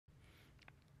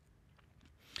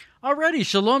Alrighty,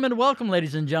 shalom and welcome,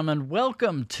 ladies and gentlemen.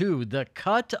 Welcome to the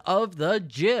Cut of the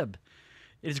Jib.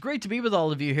 It is great to be with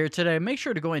all of you here today. Make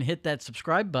sure to go and hit that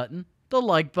subscribe button, the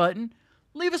like button.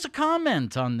 Leave us a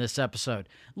comment on this episode.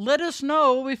 Let us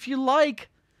know if you like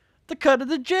the cut of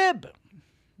the jib.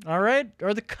 All right?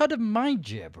 Or the cut of my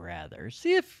jib, rather.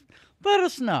 Let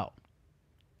us know.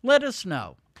 Let us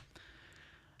know.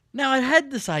 Now, I had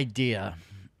this idea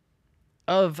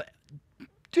of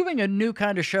doing a new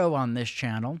kind of show on this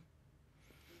channel.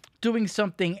 Doing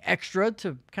something extra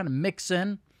to kind of mix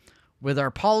in with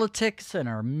our politics and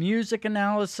our music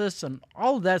analysis and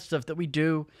all of that stuff that we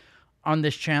do on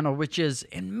this channel, which is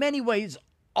in many ways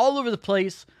all over the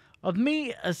place of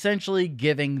me essentially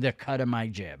giving the cut of my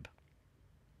jib.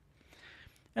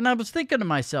 And I was thinking to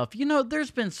myself, there's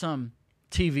been some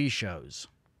TV shows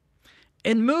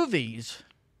and movies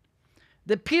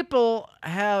that people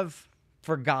have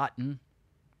forgotten.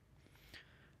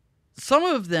 Some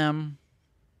of them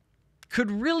could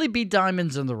really be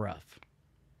diamonds in the rough.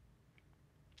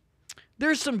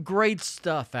 There's some great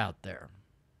stuff out there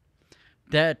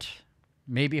that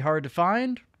may be hard to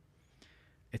find.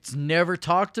 It's never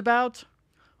talked about.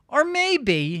 Or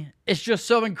maybe it's just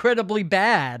so incredibly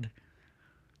bad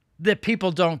that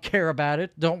people don't care about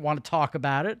it, don't want to talk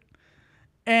about it,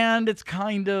 and it's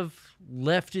kind of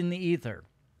left in the ether.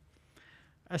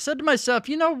 I said to myself,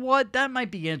 you know what? That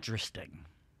might be interesting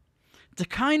to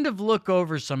kind of look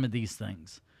over some of these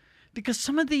things. Because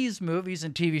some of these movies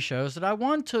and TV shows that I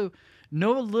want to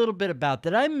know a little bit about,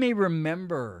 that I may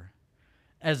remember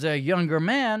as a younger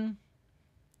man,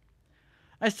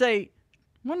 I say,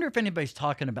 wonder if anybody's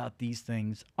talking about these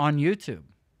things on YouTube.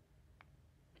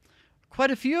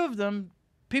 Quite a few of them,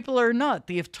 people are not.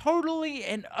 They have totally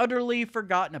and utterly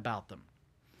forgotten about them.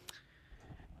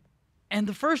 And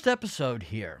the first episode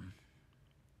here,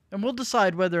 and we'll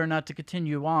decide whether or not to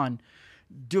continue on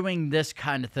doing this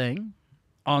kind of thing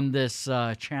on this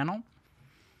channel,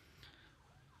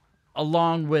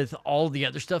 along with all the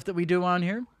other stuff that we do on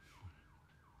here,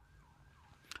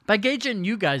 by gauging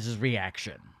you guys'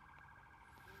 reaction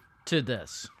to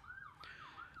this.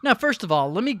 Now, first of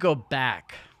all, let me go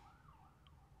back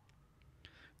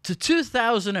to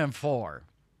 2004.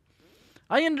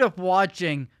 I ended up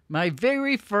watching my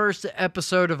very first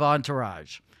episode of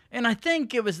Entourage, and I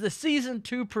think it was the season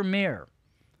 2 premiere.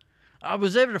 I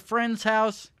was at a friend's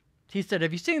house. He said,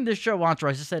 have you seen this show,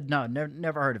 Entourage? I said, no,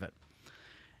 never heard of it.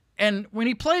 And when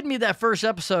he played me that first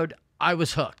episode, I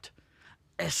was hooked.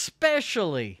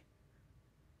 Especially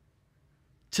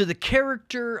to the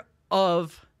character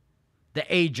of the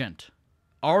agent,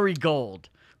 Ari Gold,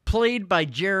 played by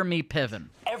Jeremy Piven.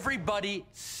 Everybody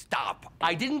stop.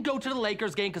 I didn't go to the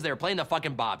Lakers game because they were playing the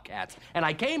fucking Bobcats. And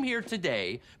I came here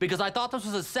today because I thought this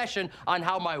was a session on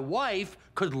how my wife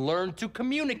could learn to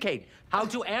communicate. How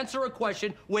to answer a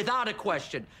question without a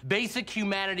question. Basic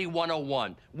Humanity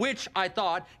 101. Which I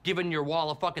thought, given your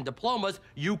wall of fucking diplomas,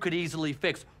 you could easily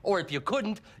fix. Or if you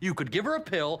couldn't, you could give her a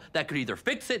pill that could either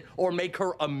fix it or make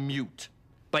her a mute.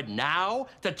 But now,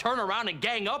 to turn around and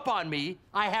gang up on me,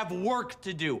 I have work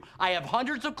to do. I have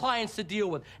hundreds of clients to deal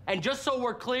with. And just so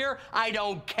we're clear, I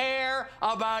don't care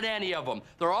about any of them.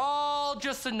 They're all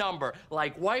just a number,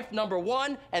 like wife number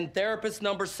 1 and therapist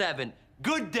number 7.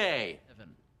 Good day.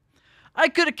 I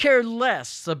could have cared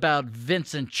less about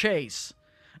Vincent Chase.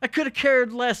 I could have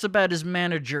cared less about his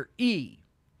manager, E.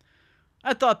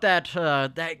 I thought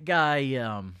that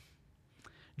guy,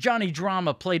 Johnny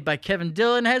Drama, played by Kevin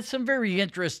Dillon, had some very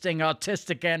interesting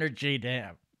autistic energy to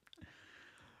him.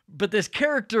 But this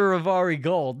character of Ari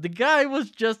Gold, the guy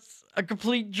was just a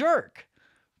complete jerk.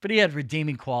 But he had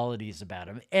redeeming qualities about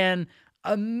him and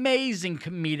amazing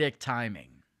comedic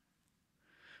timing.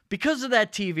 Because of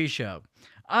that TV show,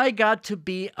 I got to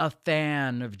be a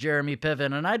fan of Jeremy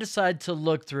Piven, and I decided to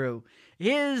look through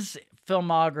his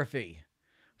filmography,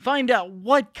 find out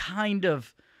what kind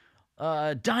of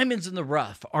diamonds in the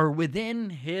rough are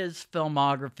within his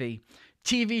filmography,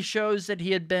 TV shows that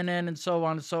he had been in, and so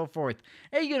on and so forth.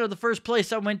 Hey, the first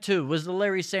place I went to was the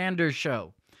Larry Sanders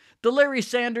Show. The Larry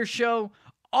Sanders Show,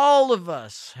 all of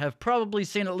us have probably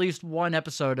seen at least one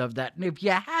episode of that. And if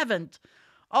you haven't,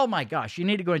 oh my gosh, you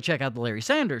need to go and check out the Larry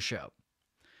Sanders Show.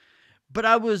 But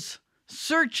I was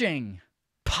searching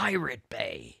Pirate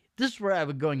Bay. This is where I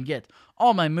would go and get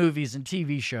all my movies and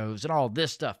TV shows and all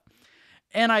this stuff.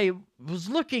 And I was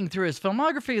looking through his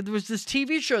filmography. There was this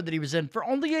TV show that he was in for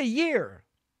only a year,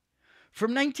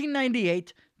 from 1998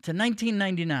 to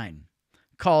 1999,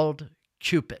 called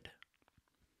Cupid.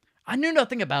 I knew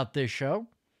nothing about this show,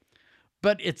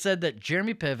 but it said that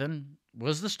Jeremy Piven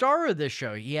was the star of this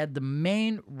show. He had the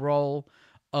main role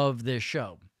of this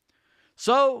show.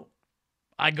 So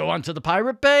I go onto the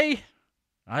Pirate Bay.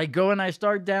 I go and I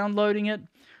start downloading it.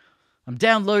 I'm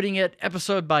downloading it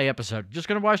episode by episode. Just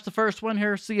going to watch the first one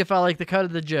here, see if I like the cut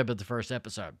of the jib of the first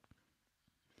episode.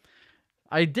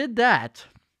 I did that,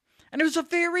 and it was a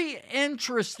very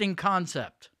interesting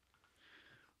concept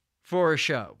for a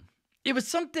show. It was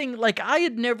something like I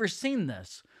had never seen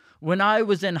this when I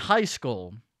was in high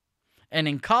school and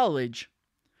in college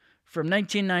from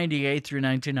 1998 through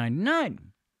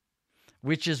 1999,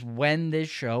 which is when this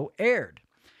show aired.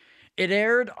 It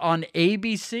aired on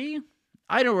ABC.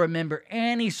 I don't remember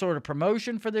any sort of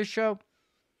promotion for this show.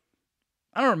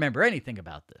 I don't remember anything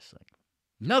about this thing.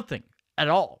 Nothing at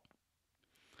all.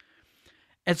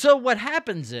 And so what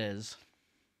happens is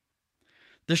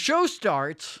the show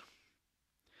starts,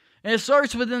 and it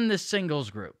starts within this singles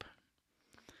group.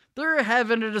 They're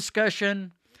having a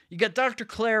discussion. You got Dr.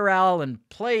 Claire Allen,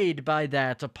 played by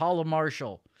that Paula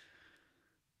Marshall,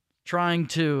 trying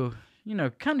to,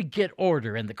 kind of get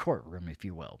order in the courtroom, if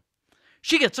you will.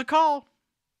 She gets a call.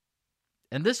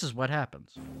 And this is what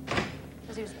happens.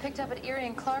 Because he was picked up at Erie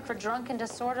and Clark for drunk and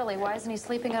disorderly. Why isn't he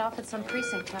sleeping it off at some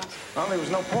precinct house? Well, there was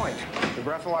no point. The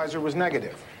breathalyzer was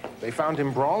negative. They found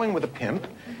him brawling with a pimp.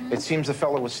 It seems the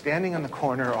fellow was standing on the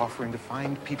corner offering to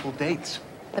find people dates.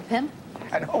 The pimp?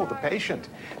 No, the patient.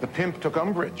 The pimp took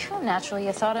umbrage. Well, naturally,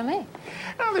 you thought of me.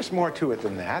 Now, there's more to it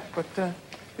than that, but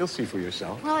you'll see for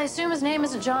yourself. Well, I assume his name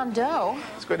isn't John Doe.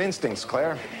 It's good instincts,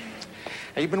 Claire.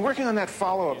 Hey, you've been working on that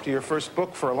follow-up to your first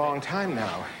book for a long time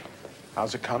now.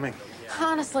 How's it coming?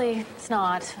 Honestly, it's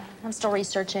not. I'm still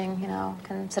researching,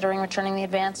 considering returning the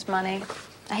advanced money.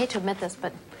 I hate to admit this,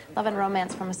 but love and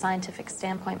romance from a scientific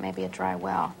standpoint may be a dry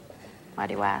well. Why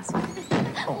do you ask?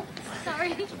 Oh.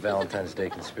 Sorry. It's a Valentine's Day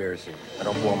conspiracy. I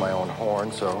don't blow my own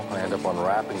horn, so I end up on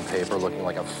wrapping paper looking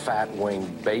like a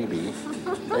fat-winged baby.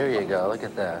 There you go. Look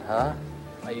at that, huh?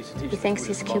 I used to teach. He thinks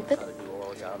he's Cupid?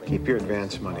 Keep your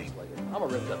advance money. I'm a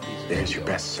ripped-up piece of There's your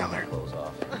bestseller. clothes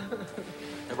off.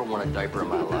 Never worn a diaper in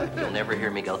my life. You'll never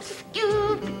hear me go,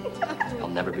 Scoop. I'll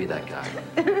never be that guy.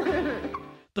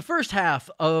 The first half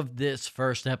of this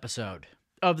first episode,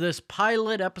 of this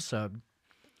pilot episode,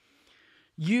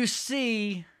 you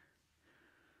see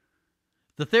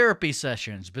the therapy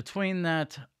sessions between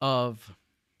that of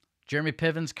Jeremy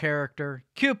Piven's character,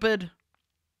 Cupid,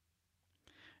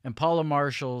 and Paula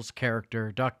Marshall's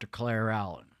character, Dr. Claire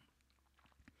Allen.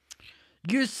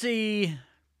 You see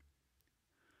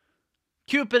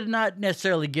Cupid not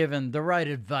necessarily given the right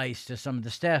advice to some of the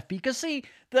staff, because see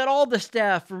that all the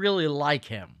staff really like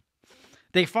him.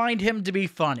 They find him to be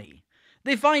funny.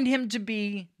 They find him to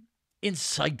be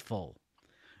insightful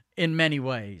in many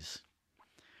ways.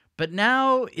 But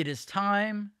now it is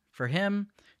time for him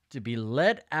to be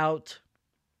let out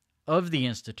of the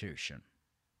institution.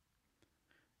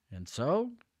 And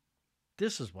so,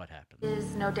 this is what happens.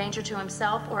 Is no danger to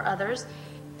himself or others.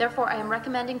 Therefore, I am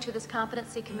recommending to this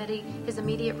competency committee his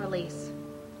immediate release.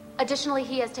 Additionally,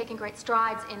 he has taken great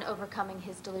strides in overcoming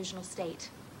his delusional state.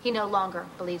 He no longer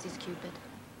believes he's Cupid.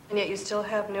 And yet you still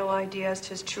have no idea as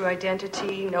to his true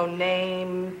identity, no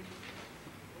name.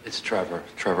 It's Trevor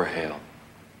Hale.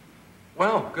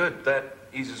 Well, good. That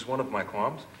eases one of my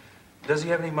qualms. Does he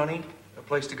have any money? A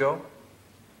place to go?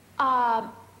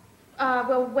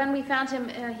 Well, when we found him,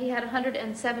 he had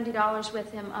 $170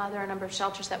 with him. There are a number of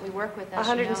shelters that we work with. as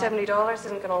you know. $170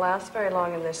 isn't going to last very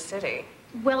long in this city.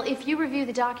 Well, if you review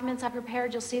the documents I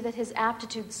prepared, you'll see that his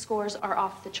aptitude scores are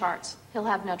off the charts. He'll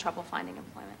have no trouble finding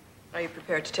employment. Are you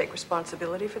prepared to take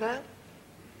responsibility for that?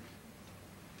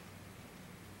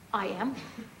 I am.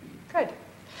 Good.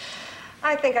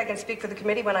 I think I can speak for the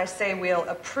committee when I say we'll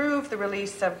approve the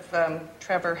release of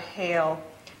Trevor Hale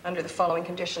under the following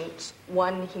conditions.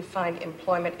 1, he find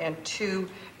employment, and 2,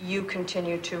 you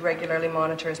continue to regularly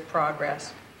monitor his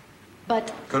progress.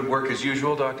 But Good work as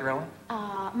usual, Dr. Allen?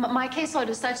 my caseload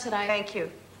is such that I... Thank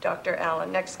you, Dr.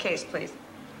 Allen. Next case, please.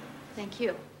 Thank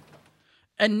you.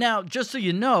 And now, just so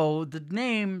you know, the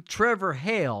name Trevor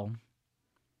Hale,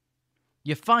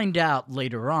 you find out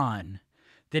later on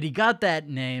that he got that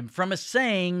name from a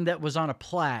saying that was on a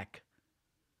plaque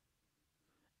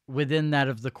within that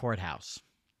of the courthouse.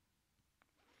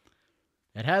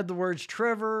 It had the words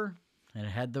Trevor, and it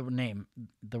had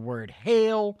the word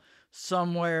Hale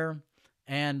somewhere,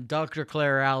 and Dr.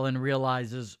 Claire Allen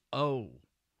realizes, oh,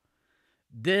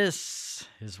 this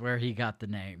is where he got the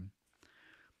name.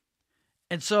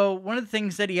 And so one of the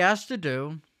things that he has to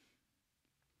do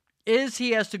is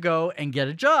he has to go and get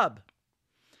a job.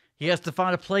 He has to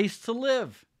find a place to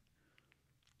live.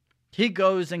 He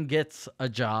goes and gets a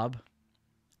job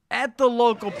at the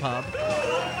local pub.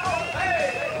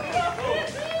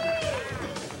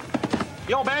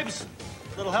 Yo, babes,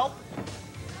 little help?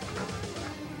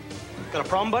 Got a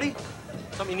problem, buddy?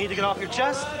 Something you need to get off your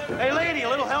chest? Hey, lady, a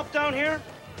little help down here?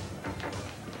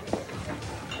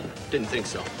 Didn't think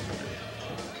so.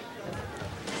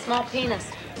 Small penis.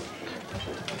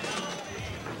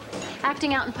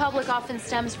 Acting out in public often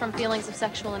stems from feelings of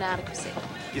sexual inadequacy.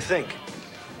 You think?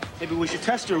 Maybe we should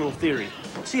test your little theory.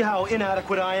 See how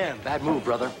inadequate I am. Bad move,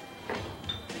 brother.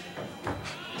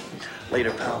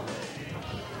 Later, pal.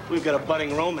 We've got a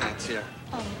budding romance here.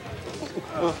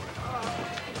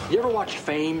 You ever watch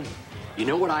Fame? You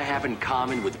know what I have in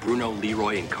common with Bruno,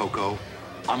 Leroy, and Coco?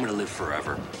 I'm gonna live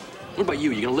forever. What about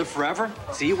you? You gonna live forever?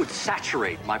 See, it would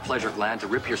saturate my pleasure gland to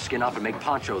rip your skin up and make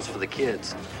ponchos for the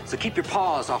kids. So keep your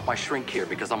paws off my shrink here,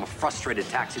 because I'm a frustrated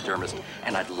taxidermist,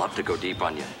 and I'd love to go deep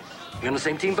on you. You on the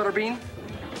same team, Butterbean?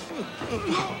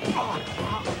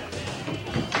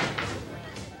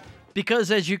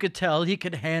 Because, as you could tell, he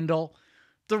could handle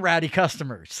the rowdy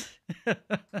customers.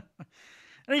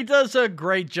 And he does a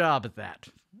great job at that.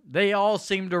 They all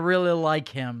seem to really like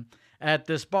him at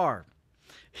this bar.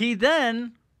 He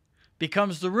then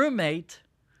becomes the roommate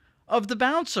of the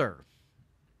bouncer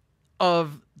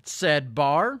of said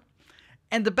bar,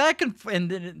 and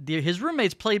his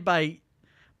roommate's played by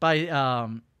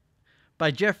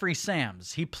Jeffrey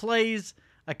Sams. He plays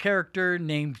a character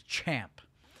named Champ,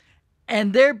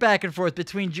 and their back and forth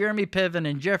between Jeremy Piven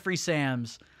and Jeffrey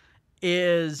Sams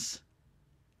is,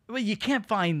 well, you can't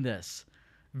find this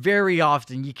very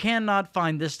often. You cannot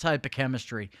find this type of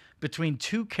chemistry between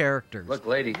two characters. Look,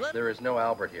 lady, there is no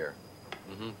Albert here.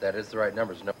 That is the right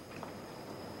numbers. No.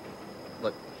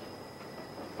 Look,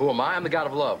 who am I? I'm the god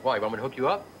of love. Why, you want me to hook you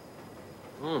up?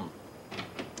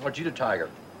 Aren't you the tiger?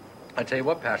 I tell you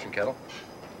what, Passion Kettle.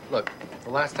 Look, the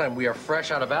last time we are fresh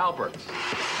out of Albert's.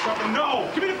 No!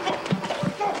 Give me the phone!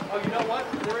 Oh, you know what?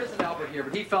 There is an Albert here,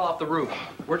 but he fell off the roof.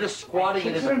 We're just squatting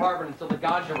in his apartment until the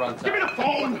ganja runs out. Give me the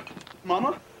phone!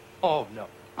 Mama? Oh, no.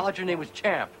 I thought your name was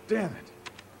Champ. Damn it.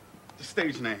 The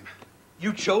stage name.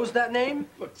 You chose that name?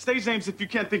 Look, stage names, if you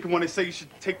can't think of one, they say you should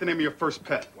take the name of your first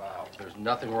pet. Wow, there's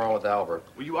nothing wrong with Albert.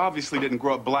 Well, you obviously didn't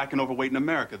grow up black and overweight in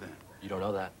America then. You don't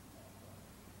know that.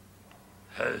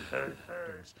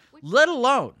 Let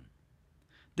alone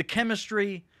the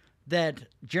chemistry that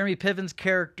Jeremy Piven's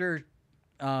character,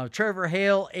 Trevor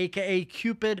Hale, a.k.a.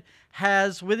 Cupid,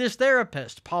 has with his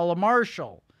therapist, Paula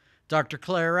Marshall, Dr.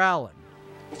 Claire Allen.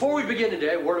 Before we begin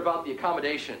today, a word about the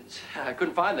accommodations. I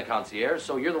couldn't find the concierge,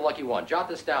 so you're the lucky one. Jot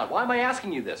this down. Why am I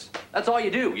asking you this? That's all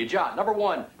you do. You jot. Number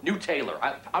 1, new tailor.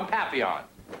 I'm Papillon.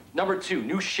 Number 2,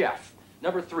 new chef.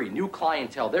 Number 3, new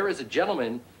clientele. There is a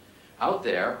gentleman out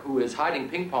there who is hiding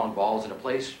ping pong balls in a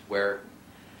place where,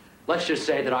 let's just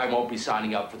say that I won't be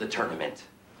signing up for the tournament.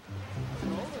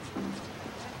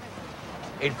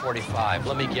 8:45.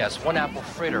 Let me guess. 1 apple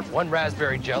fritter, 1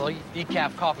 raspberry jelly,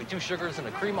 decaf coffee, 2 sugars, and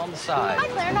a cream on the side. Hi,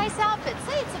 Claire. Nice outfit.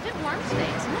 Say, it's a bit warm today,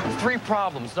 isn't it? 3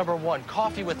 problems. Number 1,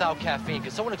 coffee without caffeine. Can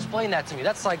someone explain that to me?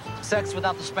 That's like sex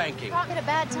without the spanking. Caught me at a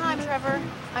bad time, Trevor.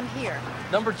 I'm here.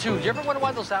 Number 2, do you ever wonder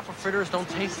why those apple fritters don't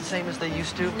taste the same as they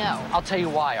used to? No. I'll tell you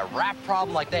why. A rap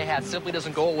problem like they had simply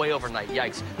doesn't go away overnight.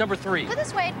 Yikes. Number 3. Put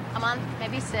this way, I'm on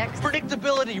maybe 6.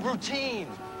 Predictability, routine.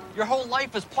 Your whole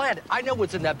life is planned. I know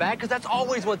what's in that bag because that's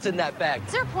always what's in that bag.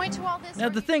 Is there a point to all this? Now,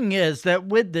 the thing is that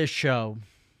with this show,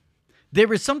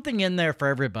 there is something in there for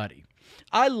everybody.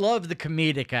 I love the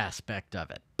comedic aspect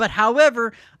of it. But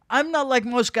however, I'm not like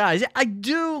most guys. I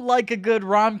do like a good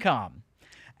rom-com.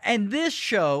 And this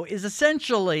show is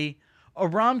essentially a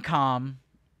rom-com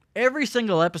every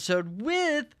single episode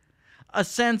with a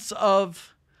sense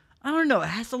of, I don't know, it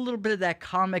has a little bit of that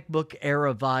comic book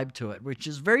era vibe to it, which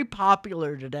is very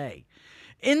popular today.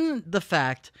 In the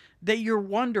fact that you're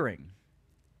wondering,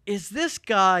 is this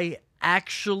guy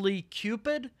actually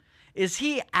Cupid? Is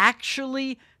he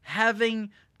actually having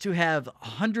to have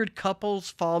 100 couples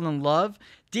fall in love?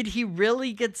 Did he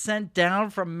really get sent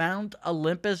down from Mount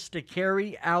Olympus to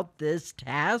carry out this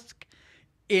task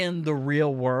in the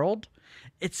real world?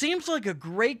 It seems like a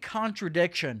great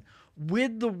contradiction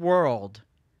with the world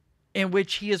in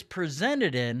which he is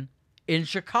presented in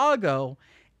Chicago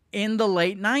in the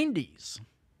late 90s.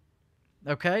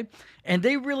 Okay? And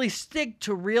they really stick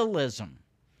to realism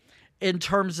in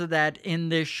terms of that in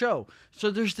this show.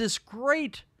 So there's this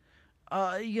great,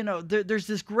 there's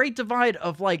this great divide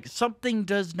of like, something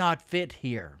does not fit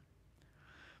here.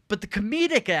 But the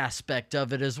comedic aspect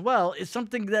of it as well is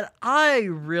something that I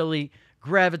really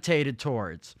gravitated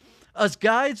towards. Us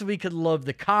guys, we could love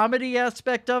the comedy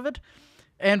aspect of it.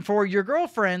 And for your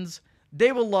girlfriends,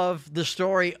 they will love the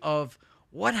story of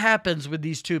what happens with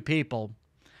these two people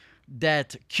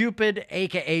that Cupid,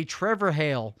 a.k.a. Trevor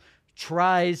Hale,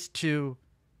 tries to,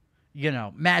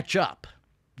 match up,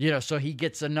 So he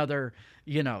gets another,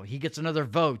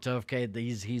 vote. Okay,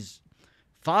 he's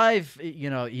 5,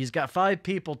 he's got 5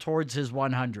 people towards his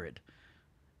 100.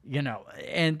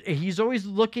 And he's always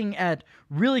looking at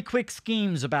really quick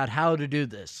schemes about how to do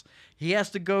this. He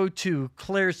has to go to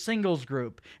Claire's singles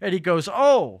group, and he goes,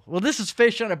 oh, well, this is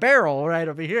fish in a barrel right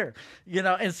over here.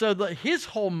 And so his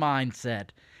whole mindset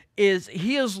is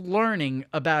he is learning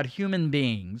about human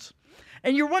beings.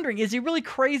 And you're wondering, is he really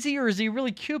crazy or is he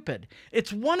really Cupid?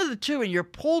 It's one of the two, and you're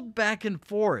pulled back and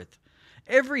forth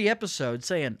every episode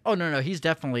saying, oh, no, he's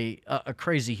definitely a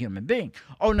crazy human being.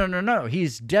 Oh, no,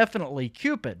 he's definitely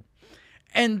Cupid.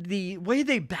 And the way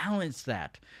they balance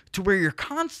that to where you're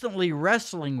constantly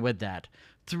wrestling with that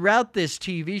throughout this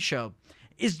TV show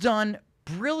is done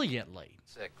brilliantly.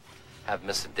 Sick. Haven't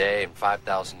missed a day in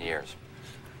 5,000 years.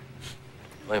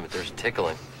 Wait a minute, there's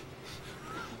tickling.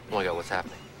 Oh my God, what's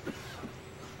happening?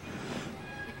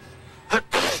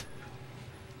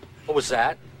 What was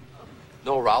that?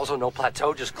 No arousal, no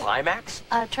plateau, just climax?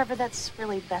 Trevor, that's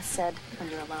really best said when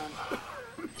you're alone.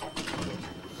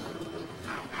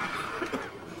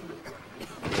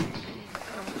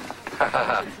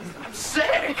 I'm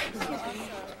sick!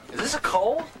 Is this a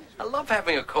cold? I love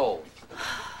having a cold.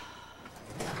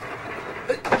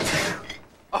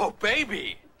 Oh,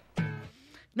 baby!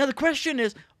 Now, the question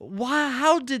is,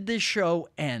 how did this show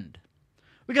end?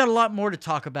 We got a lot more to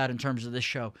talk about in terms of this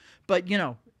show, but,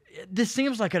 this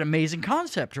seems like an amazing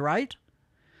concept, right?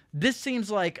 This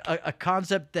seems like a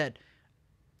concept that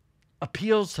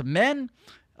appeals to men,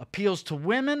 appeals to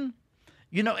women,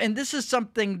 and this is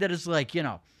something that is like,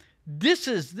 this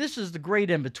is the great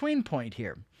in-between point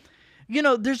here.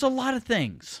 There's a lot of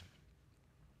things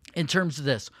in terms of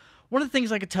this. One of the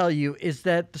things I could tell you is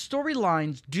that the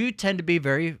storylines do tend to be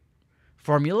very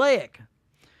formulaic.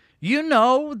 You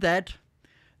know that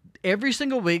every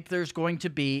single week there's going to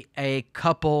be a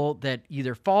couple that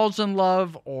either falls in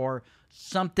love or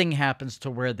something happens to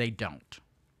where they don't.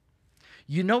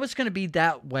 You know it's going to be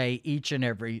that way each and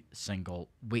every single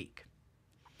week.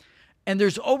 And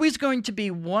there's always going to be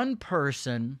one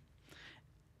person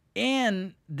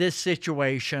in this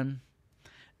situation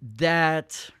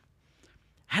that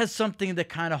has something that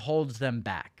kind of holds them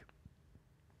back.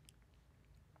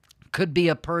 Could be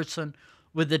a person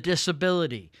with a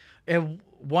disability. In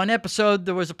one episode,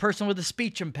 there was a person with a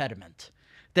speech impediment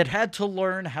that had to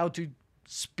learn how to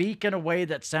speak in a way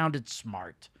that sounded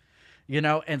smart.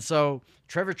 And so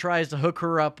Trevor tries to hook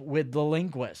her up with the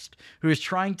linguist who is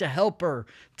trying to help her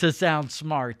to sound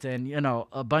smart. And,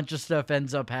 a bunch of stuff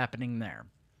ends up happening there.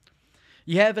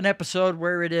 You have an episode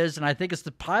where it is, and I think it's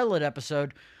the pilot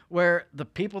episode, where the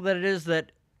people that it is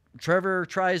that Trevor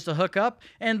tries to hook up,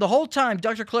 and the whole time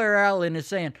Dr. Claire Allen is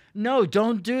saying, no,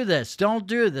 don't do this. Don't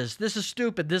do this. This is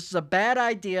stupid. This is a bad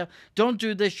idea. Don't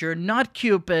do this. You're not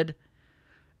Cupid.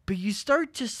 But you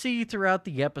start to see throughout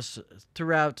the episodes,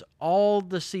 throughout all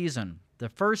the season, the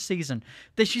first season,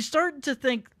 that she's starting to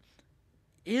think,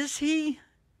 is he?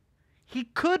 He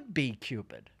could be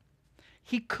Cupid.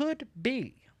 He could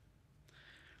be.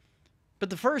 But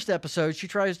the first episode, he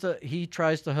tries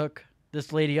to hook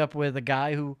this lady up with a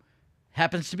guy who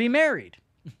happens to be married.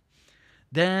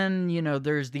 Then,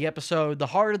 there's the episode, The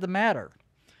Heart of the Matter,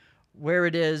 where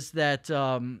it is that,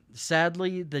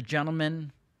 sadly, the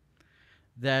gentleman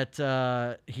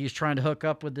that he's trying to hook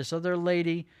up with this other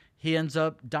lady, he ends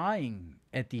up dying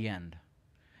at the end.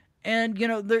 And,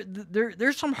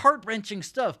 there's some heart-wrenching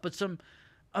stuff, but some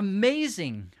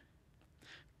amazing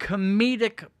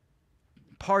comedic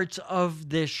parts of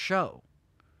this show.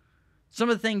 Some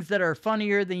of the things that are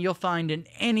funnier than you'll find in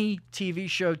any TV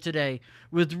show today,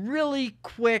 with really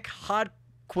quick, hot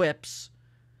quips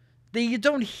that you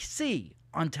don't see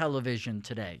on television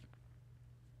today.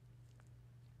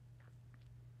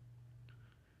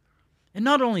 And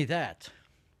not only that,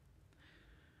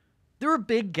 there were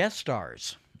big guest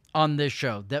stars on this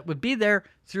show that would be there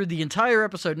through the entire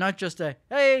episode, not just a,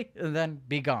 hey, and then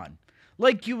be gone.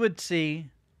 Like you would see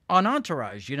on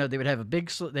Entourage. They would have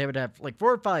they would have like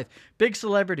 4 or 5 big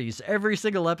celebrities every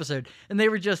single episode, and they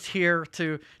were just here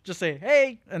to just say,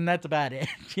 hey, and that's about it,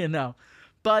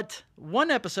 But one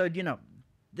episode,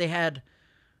 they had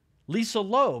Lisa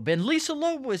Loeb, and Lisa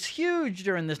Loeb was huge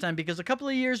during this time because a couple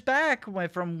of years back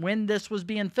from when this was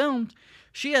being filmed,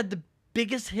 she had the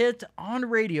biggest hit on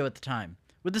radio at the time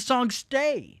with the song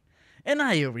Stay. And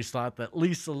I always thought that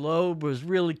Lisa Loeb was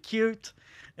really cute.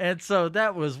 And so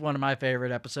that was one of my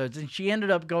favorite episodes. And she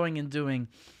ended up going and doing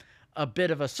a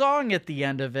bit of a song at the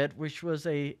end of it, which was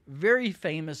a very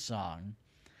famous song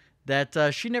that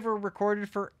she never recorded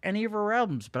for any of her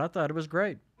albums, but I thought it was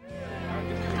great. All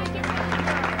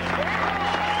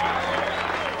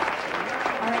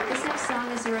right,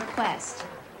 request.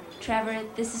 Trevor,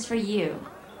 this is for you.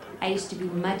 I used to be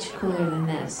much cooler than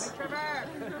this.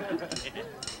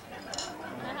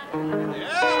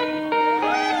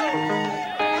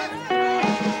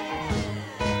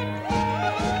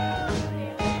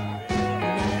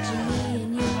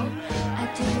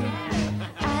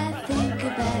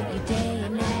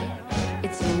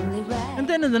 And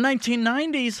then in the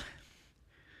 1990s,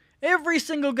 every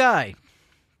single guy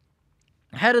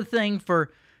had a thing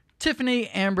for Tiffany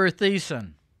Amber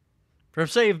Thiessen from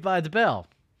Saved by the Bell.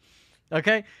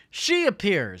 Okay? She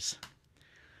appears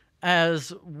as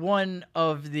one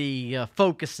of the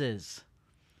focuses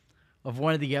of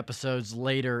one of the episodes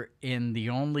later in the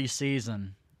only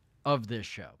season of this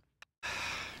show.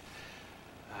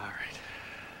 All right.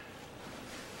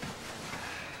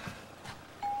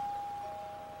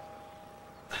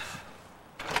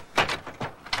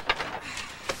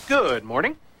 Good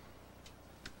morning.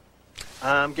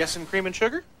 I'm guessing cream and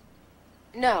sugar?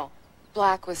 No.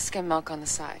 Black with skim milk on the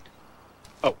side.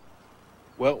 Oh.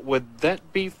 Well, would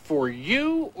that be for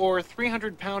you or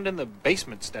 300-pound in the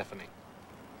basement, Stephanie?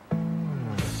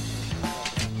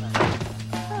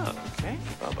 Okay,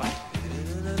 bye-bye.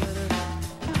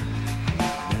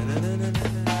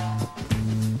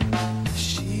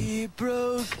 She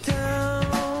broke down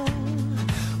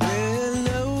where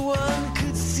no one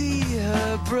could see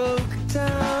her, broke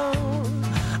down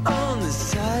on the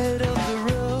side of the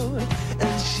road,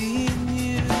 and she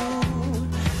knew,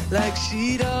 like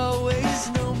she'd always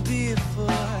known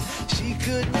before, she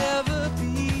could never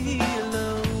be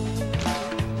alone.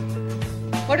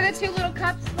 What are the two little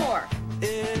cups for?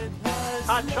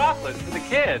 Hot chocolate for the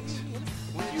kids.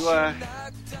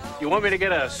 You want me to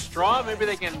get a straw? Maybe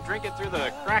they can drink it through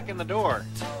the crack in the door.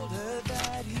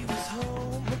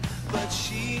 But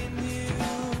she knew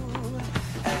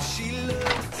as she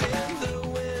looked in the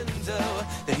window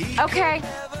that he Okay,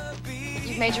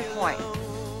 you've made your point.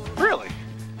 Really?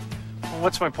 Well,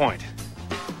 what's my point?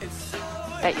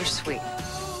 That you're sweet.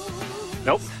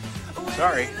 Nope.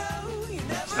 Sorry.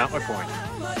 It's not my point.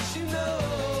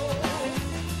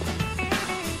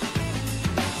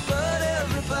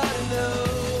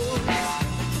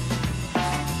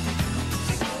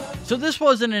 So this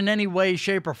wasn't in any way,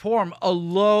 shape, or form a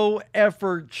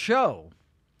low-effort show.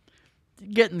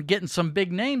 Getting some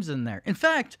big names in there. In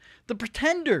fact, the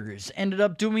Pretenders ended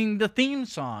up doing the theme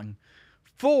song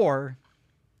for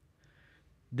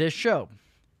this show.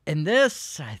 And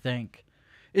this, I think,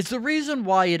 is the reason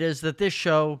why it is that this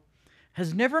show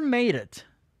has never made it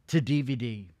to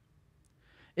DVD.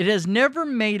 It has never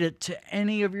made it to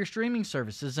any of your streaming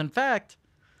services. In fact,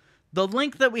 the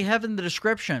link that we have in the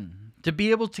description to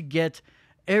be able to get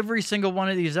every single one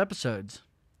of these episodes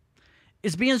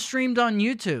is being streamed on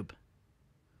YouTube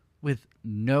with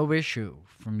no issue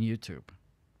from YouTube.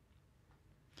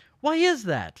 Why is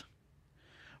that?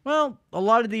 Well, a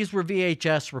lot of these were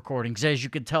VHS recordings, as you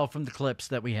could tell from the clips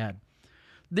that we had.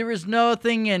 There is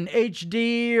nothing in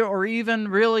HD or even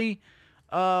really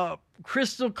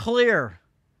crystal clear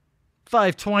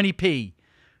 520p.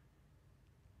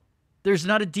 There's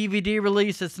not a DVD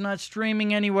release. It's not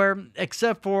streaming anywhere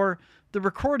except for the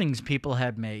recordings people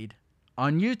had made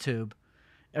on YouTube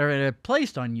or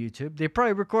placed on YouTube. They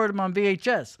probably recorded them on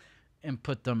VHS and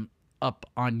put them up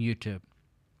on YouTube.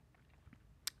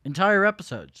 Entire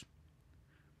episodes.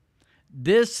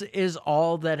 This is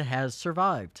all that has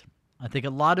survived. I think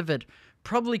a lot of it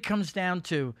probably comes down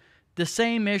to the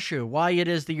same issue. Why it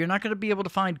is that you're not going to be able to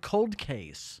find Cold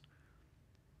Case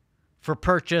for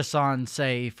purchase on,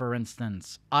 say, for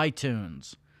instance,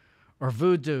 iTunes or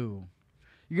Vudu.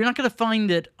 You're not going to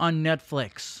find it on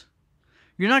Netflix.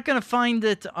 You're not going to find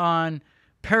it on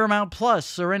Paramount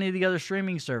Plus or any of the other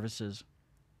streaming services.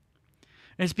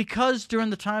 And it's because during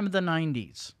the time of the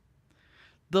 90s,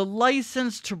 the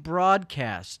license to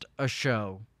broadcast a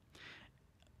show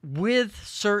with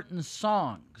certain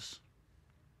songs,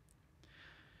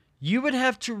 you would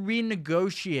have to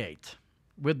renegotiate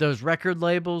with those record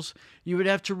labels. You would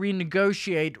have to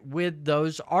renegotiate with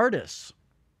those artists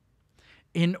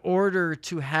in order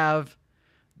to have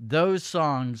those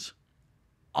songs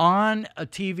on a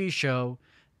TV show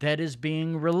that is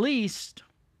being released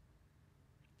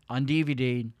on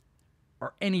DVD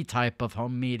or any type of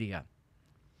home media.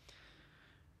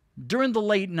 During the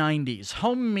late 90s,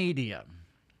 home media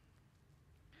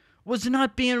was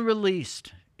not being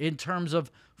released in terms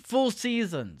of full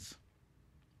seasons.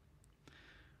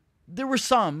 There were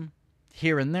some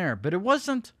here and there, but it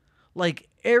wasn't like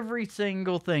every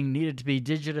single thing needed to be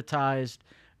digitized,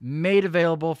 made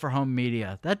available for home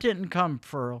media. That didn't come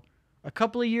for a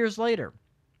couple of years later.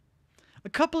 A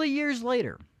couple of years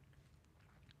later,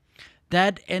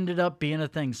 That ended up being a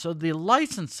thing. So the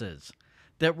licenses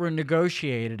that were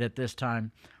negotiated at this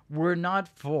time were not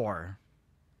for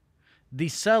the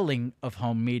selling of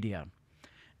home media.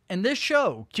 And this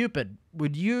show, Cupid,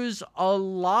 would use a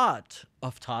lot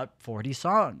of top 40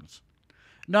 songs.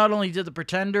 Not only did the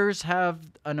Pretenders have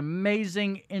an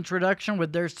amazing introduction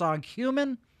with their song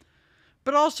Human,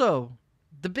 but also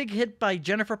the big hit by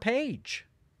Jennifer Page,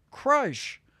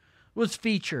 Crush, was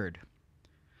featured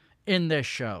in this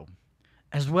show,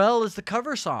 as well as the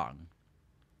cover song,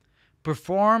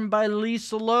 performed by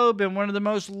Lisa Loeb in one of the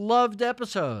most loved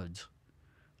episodes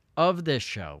of this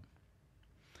show.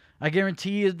 I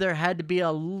guarantee you there had to be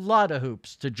a lot of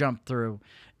hoops to jump through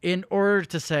in order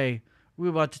to say,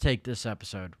 we want to take this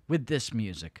episode with this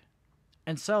music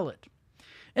and sell it.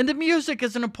 And the music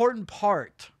is an important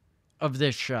part of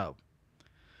this show,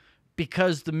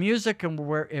 because the music and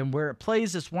where it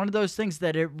plays is one of those things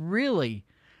that it really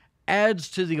adds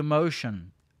to the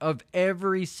emotion of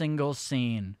every single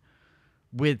scene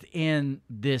within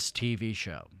this TV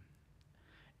show.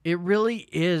 It really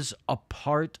is a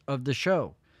part of the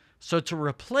show. So to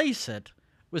replace it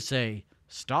with, say,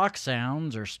 stock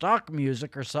sounds or stock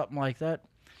music or something like that,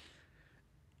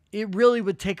 it really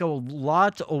would take a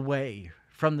lot away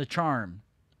from the charm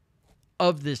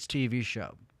of this TV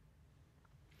show.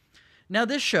 Now,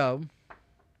 this show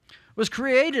was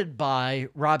created by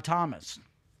Rob Thomas,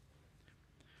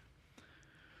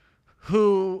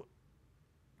 who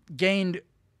gained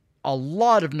a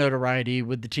lot of notoriety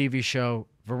with the TV show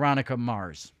Veronica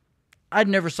Mars. I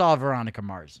never saw Veronica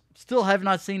Mars. Still have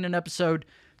not seen an episode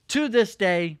to this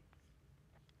day.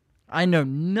 I know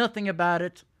nothing about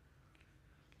it.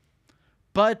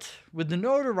 But with the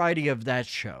notoriety of that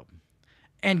show,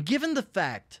 and given the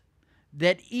fact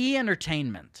that E!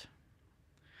 Entertainment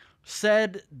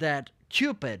said that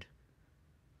Cupid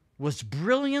was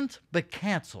brilliant but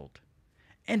canceled,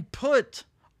 and put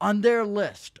on their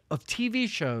list of TV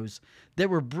shows that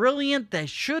were brilliant that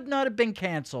should not have been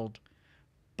canceled,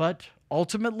 but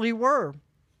ultimately were,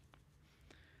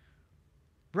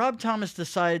 Rob Thomas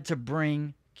decided to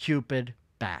bring Cupid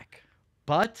back.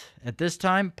 But at this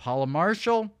time, Paula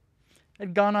Marshall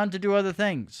had gone on to do other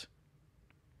things.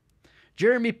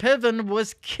 Jeremy Piven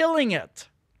was killing it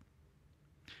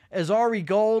as Ari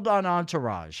Gold on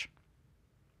Entourage.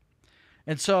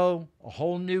 And so a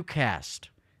whole new cast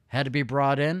had to be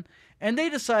brought in, and they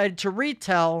decided to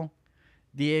retell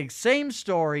the same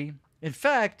story. In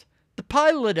fact, the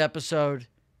pilot episode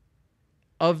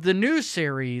of the new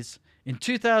series in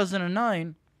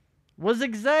 2009 was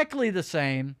exactly the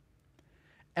same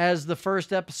as the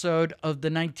first episode of the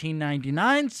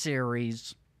 1999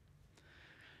 series.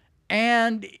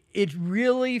 And it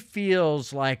really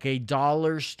feels like a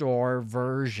dollar store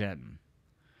version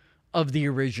of the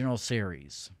original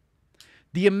series.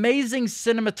 The amazing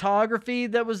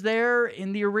cinematography that was there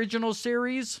in the original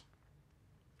series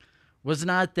was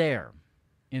not there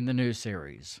in the new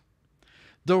series.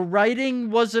 The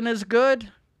writing wasn't as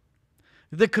good.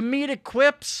 The comedic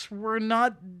quips were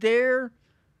not there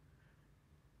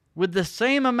with the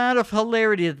same amount of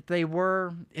hilarity that they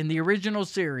were in the original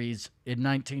series in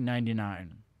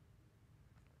 1999.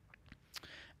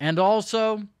 And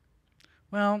also,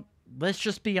 well, let's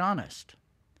just be honest.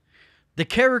 The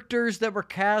characters that were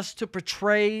cast to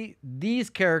portray these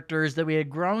characters that we had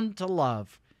grown to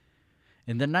love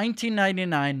in the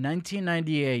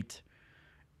 1999-1998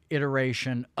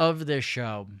 iteration of this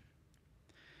show,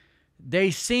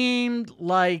 they seemed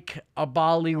like a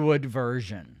Bollywood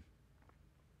version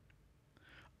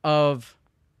of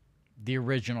the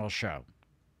original show.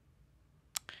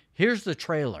 Here's the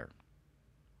trailer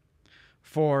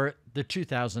for the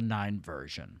 2009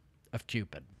 version of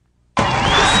Cupid. This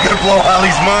is gonna blow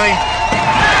Ollie's mind.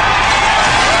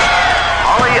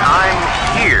 Ollie, I'm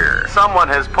here. Someone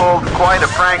has pulled quite a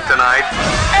prank tonight.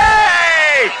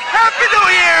 Hey! Happy New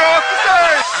Year,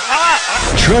 officers!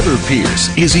 Trevor Pierce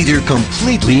is either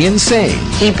completely insane.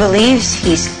 He believes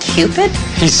he's Cupid?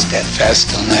 He's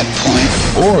steadfast on that point.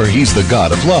 Or he's the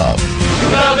god of love.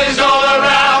 Love is all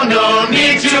around, no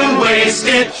need to waste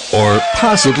it. Or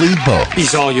possibly both.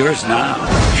 He's all yours now.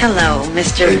 Hello,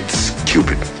 Mr. It's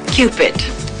Cupid. Cupid.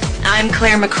 I'm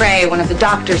Claire McRae, one of the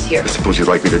doctors here. I suppose you'd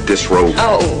like me to disrobe.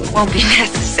 Oh, it won't be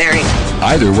necessary.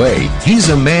 Either way, he's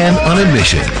a man on a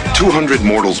mission. 200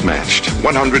 mortals matched.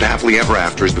 100 happily ever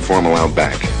afters before I'm allowed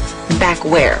back. Back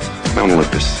where? Mount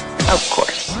Olympus. Of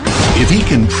course. If he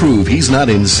can prove he's not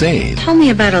insane, Tell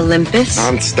me about Olympus.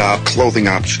 Non-stop clothing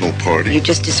optional party. You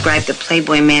just described the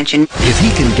Playboy Mansion. if he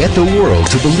can get the world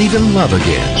to believe in love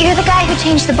again, You're the guy who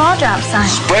changed the ball drop sign.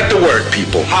 Spread the word,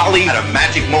 people. Holly had a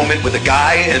magic moment with a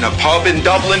guy in a pub in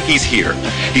Dublin. He's here.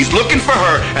 He's looking for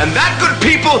her, and that, good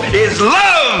people, is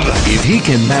love! if he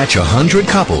can match 100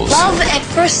 couples, Love at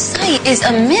first sight is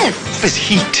a myth. Love is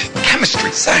heat,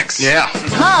 chemistry, sex. Yeah.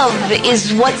 Love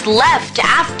is what's left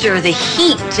after the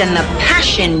heat and the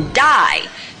passion die.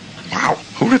 Wow,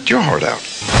 who ripped your heart out?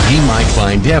 he might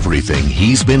find everything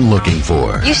he's been looking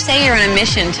for. You say you're on a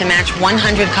mission to match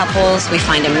 100 couples. We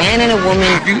find a man and a woman.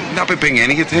 Have you not been paying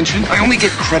any attention? I only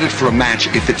get credit for a match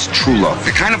if it's true love.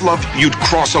 The kind of love you'd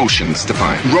cross oceans to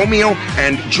find. Romeo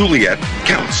and Juliet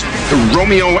counts.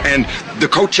 Romeo and the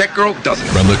coat check girl doesn't.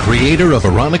 From the creator of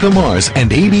Veronica Mars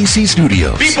and ABC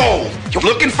Studios People, you're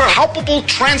looking for palpable,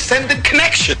 transcendent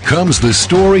connection. comes the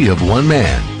story of one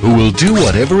man who will do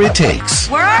whatever it takes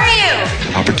Where are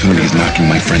you? Opportunity is knocking,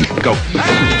 my friend. Go.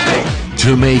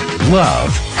 to make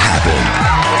love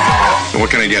happen.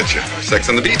 What can I get you? Sex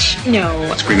on the beach?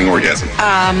 No. Screaming orgasm?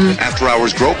 After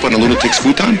hours grope on a lunatic's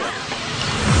futon?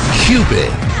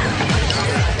 Cupid.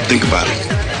 Think about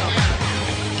it.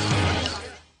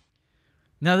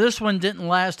 Now, this one didn't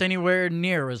last anywhere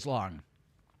near as long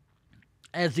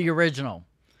as the original,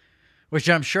 which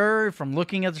I'm sure from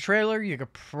looking at the trailer, you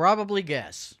could probably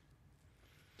guess.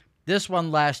 This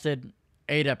one lasted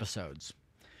 8 episodes.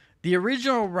 The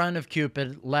original run of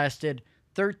Cupid lasted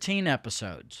 13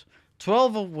 episodes,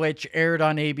 12 of which aired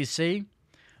on ABC.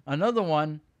 Another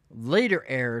one later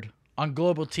aired on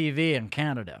Global TV in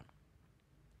Canada.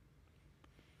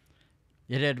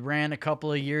 It had ran a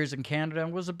couple of years in Canada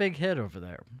and was a big hit over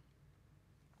there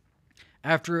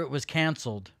after it was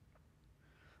canceled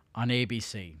on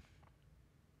ABC.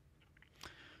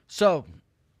 So,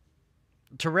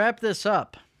 to wrap this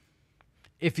up,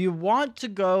 if you want to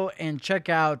go and check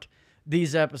out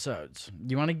these episodes,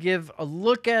 you want to give a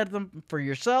look at them for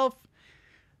yourself,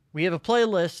 we have a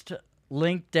playlist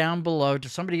linked down below to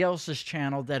somebody else's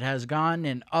channel that has gone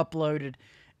and uploaded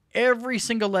every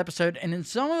single episode, and in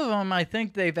some of them, I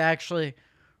think they've actually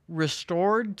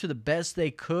restored to the best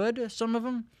they could, some of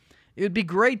them. It would be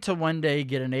great to one day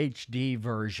get an HD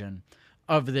version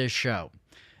of this show.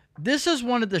 This is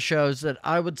one of the shows that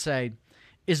I would say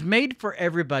is made for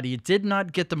everybody. It did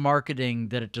not get the marketing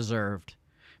that it deserved.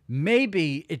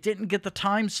 Maybe it didn't get the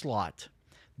time slot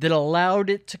that allowed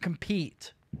it to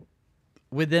compete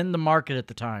within the market at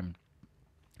the time.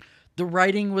 The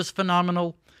writing was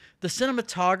phenomenal. The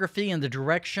cinematography and the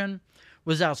direction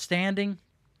was outstanding.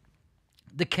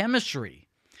 The chemistry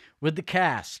with the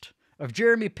cast of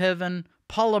Jeremy Piven,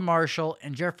 Paula Marshall,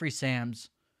 and Jeffrey Sams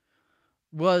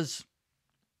was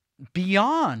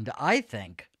beyond, I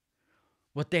think,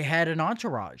 what they had in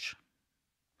Entourage.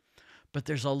 But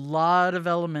there's a lot of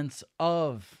elements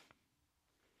of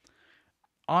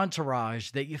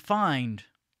Entourage that you find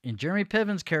in Jeremy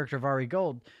Piven's character of Ari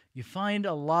Gold. You find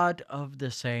a lot of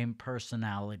the same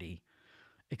personality,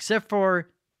 except for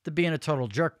the being a total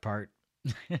jerk part,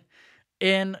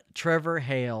 in Trevor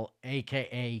Hale,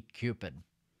 a.k.a. Cupid.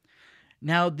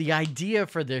 Now, the idea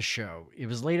for this show, it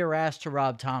was later asked to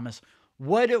Rob Thomas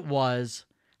what it was,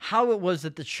 how it was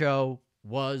that the show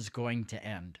was going to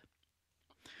end.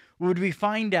 Would we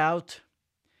find out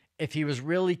if he was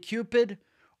really Cupid,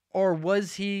 or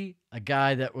was he a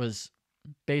guy that was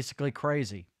basically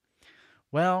crazy?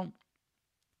 Well,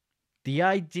 the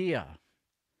idea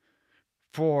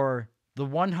for the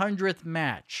 100th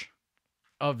match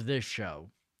of this show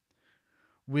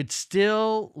would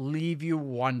still leave you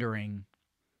wondering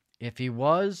if he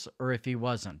was or if he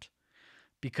wasn't.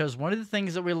 Because one of the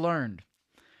things that we learned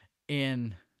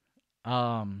in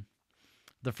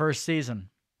the first season,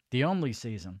 the only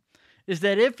season, is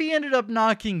that if he ended up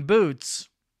knocking boots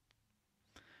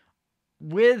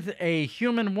with a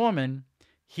human woman,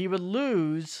 he would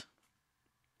lose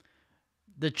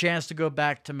the chance to go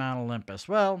back to Mount Olympus.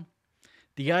 Well,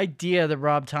 the idea that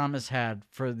Rob Thomas had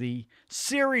for the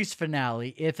series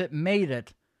finale, if it made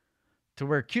it to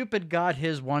where Cupid got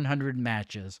his 100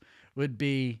 matches, would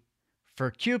be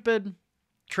for Cupid,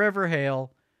 Trevor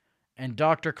Hale, and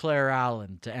Dr. Claire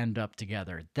Allen to end up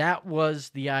together. That was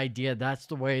the idea. That's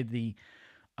the way the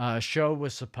show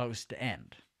was supposed to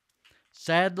end.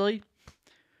 Sadly,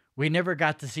 we never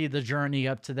got to see the journey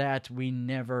up to that. We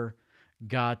never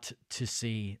got to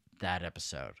see that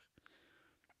episode.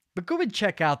 But go and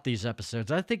check out these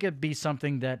episodes. I think it'd be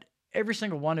something that every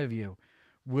single one of you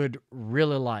would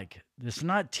really like. This is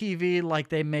not TV like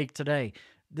they make today.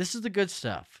 This is the good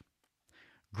stuff.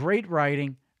 Great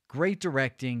writing, great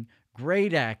directing,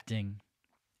 great acting,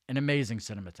 and amazing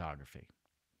cinematography.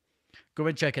 Go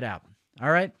and check it out.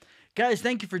 All right? Guys,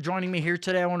 thank you for joining me here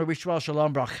today. I want to wish you all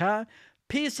shalom bracha,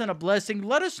 peace and a blessing.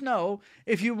 Let us know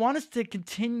if you want us to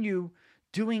continue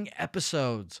doing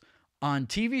episodes on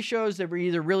TV shows that were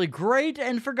either really great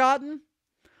and forgotten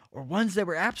or ones that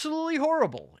were absolutely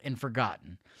horrible and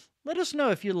forgotten. Let us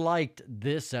know if you liked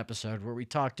this episode where we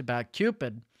talked about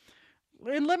Cupid.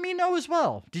 And let me know as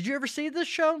well. Did you ever see this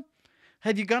show?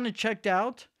 Have you gone and checked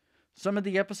out some of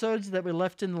the episodes that we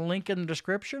left in the link in the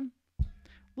description?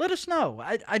 Let us know.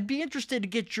 I'd be interested to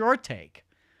get your take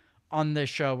on this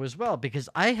show as well, because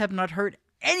I have not heard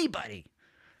anybody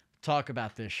talk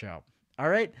about this show. All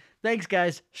right? Thanks,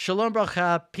 guys. Shalom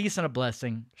bracha, peace and a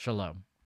blessing. Shalom.